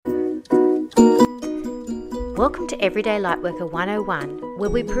Welcome to Everyday Lightworker 101,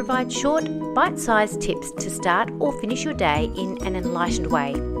 where we provide short, bite-sized tips to start or finish your day in an enlightened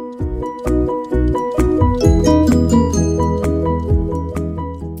way.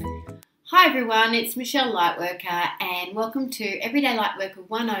 Hi everyone, it's Michelle Lightworker and welcome to Everyday Lightworker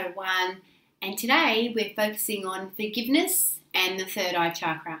 101, and today we're focusing on forgiveness and the third eye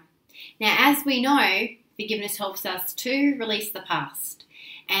chakra. Now, as we know, forgiveness helps us to release the past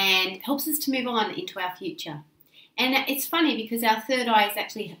and helps us to move on into our future. And it's funny because our third eye is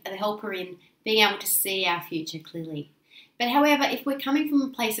actually the helper in being able to see our future clearly. But however, if we're coming from a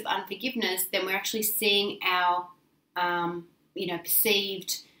place of unforgiveness, then we're actually seeing our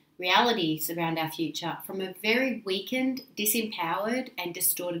perceived realities around our future from a very weakened, disempowered and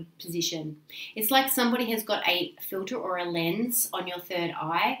distorted position. It's like somebody has got a filter or a lens on your third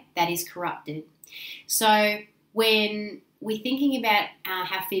eye that is corrupted. So when we're thinking about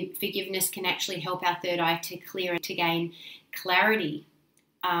how forgiveness can actually help our third eye to clear and to gain clarity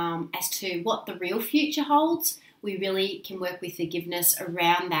as to what the real future holds, we really can work with forgiveness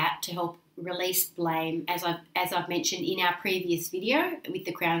around that to help release blame, as I've mentioned in our previous video with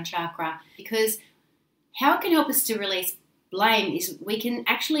the crown chakra. Because how it can help us to release blame is we can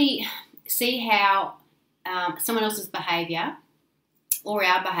actually see how someone else's behaviour or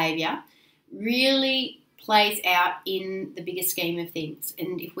our behaviour really plays out in the bigger scheme of things.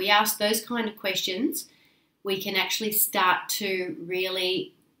 And if we ask those kind of questions, we can actually start to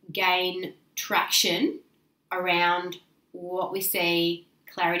really gain traction around what we see,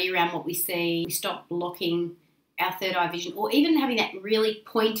 clarity around what we see. We stop blocking our third eye vision, or even having that really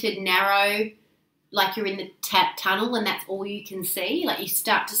pointed, narrow, like you're in the tunnel and that's all you can see. Like you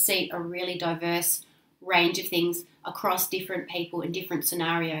start to see a really diverse range of things across different people and different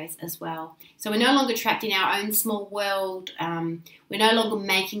scenarios as well. So we're no longer trapped in our own small world. We're no longer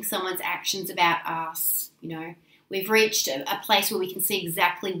making someone's actions about us. We've reached a place where we can see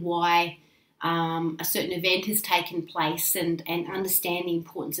exactly why a certain event has taken place and understand the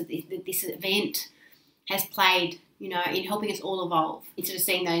importance of this event has played, in helping us all evolve instead of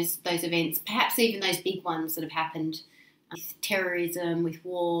seeing those events, perhaps even those big ones that have happened with terrorism, with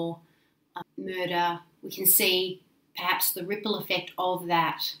war, murder. We can see perhaps the ripple effect of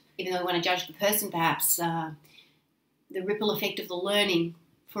that, even though we want to judge the person, perhaps the ripple effect of the learning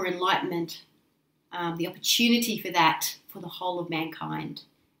for enlightenment, the opportunity for that for the whole of mankind.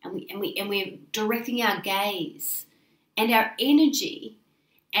 And we're directing our gaze and our energy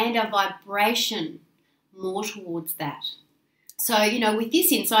and our vibration more towards that. So, with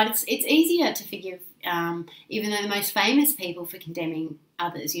this insight, it's easier to forgive even though the most famous people for condemning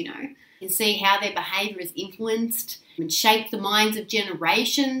others, You can see how their behaviour is influenced and shaped the minds of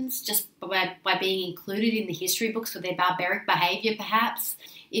generations just by being included in the history books for their barbaric behaviour, perhaps.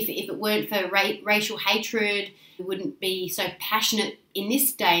 If it weren't for racial hatred, we wouldn't be so passionate in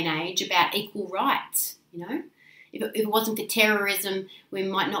this day and age about equal rights, If it wasn't for terrorism, we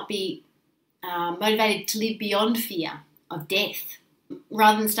might not be motivated to live beyond fear of death.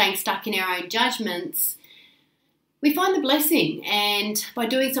 Rather than staying stuck in our own judgments, we find the blessing, and by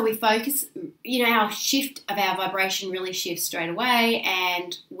doing so we focus, our shift of our vibration really shifts straight away,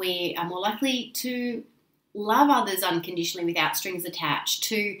 and we are more likely to love others unconditionally without strings attached,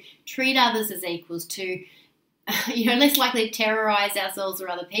 to treat others as equals, to, less likely to terrorise ourselves or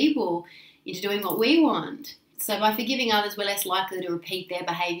other people into doing what we want. So by forgiving others, we're less likely to repeat their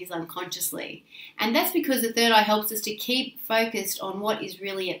behaviours unconsciously. And that's because the third eye helps us to keep focused on what is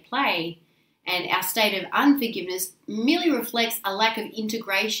really at play, and our state of unforgiveness merely reflects a lack of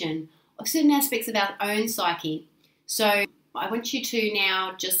integration of certain aspects of our own psyche. So I want you to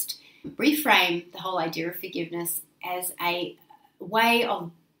now just reframe the whole idea of forgiveness as a way of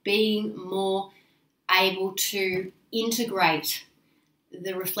being more able to integrate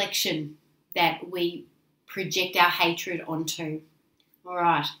the reflection that we project our hatred onto. All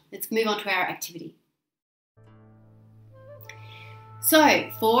right, let's move on to our activity. So,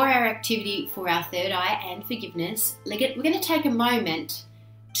 for our activity for our third eye and forgiveness, we're going to take a moment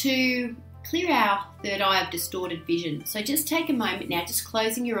to clear our third eye of distorted vision. So just take a moment now, just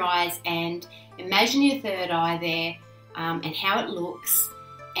closing your eyes and imagine your third eye there and how it looks,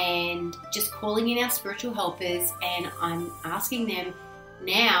 and just calling in our spiritual helpers, and I'm asking them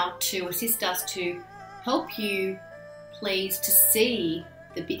now to assist us to help you, please, to see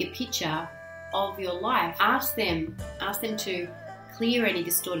the bigger picture of your life. Ask them to clear any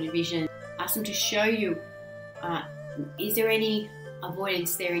distorted vision. Ask them to show you, is there any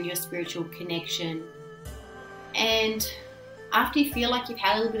avoidance there in your spiritual connection? And after you feel like you've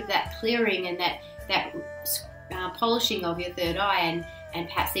had a little bit of that clearing and that polishing of your third eye, and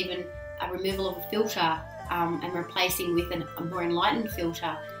perhaps even a removal of a filter and replacing with a more enlightened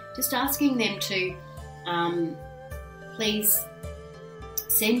filter, just asking them to please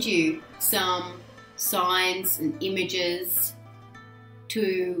send you some signs and images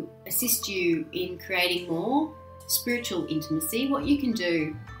to assist you in creating more spiritual intimacy, what you can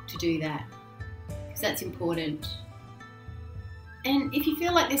do to do that, because that's important. And if you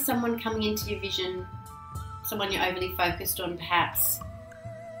feel like there's someone coming into your vision, someone you're overly focused on perhaps,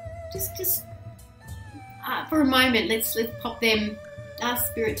 just for a moment, let's pop them, ask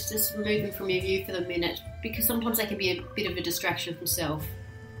Spirit to just remove them from your view for the minute, because sometimes they can be a bit of a distraction from self.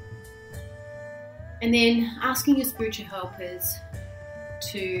 And then asking your spiritual helpers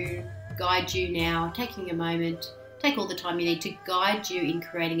to guide you now, taking a moment, take all the time you need to guide you in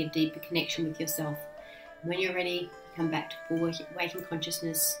creating a deeper connection with yourself. And when you're ready, come back to full waking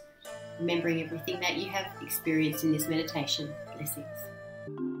consciousness, remembering everything that you have experienced in this meditation. Blessings.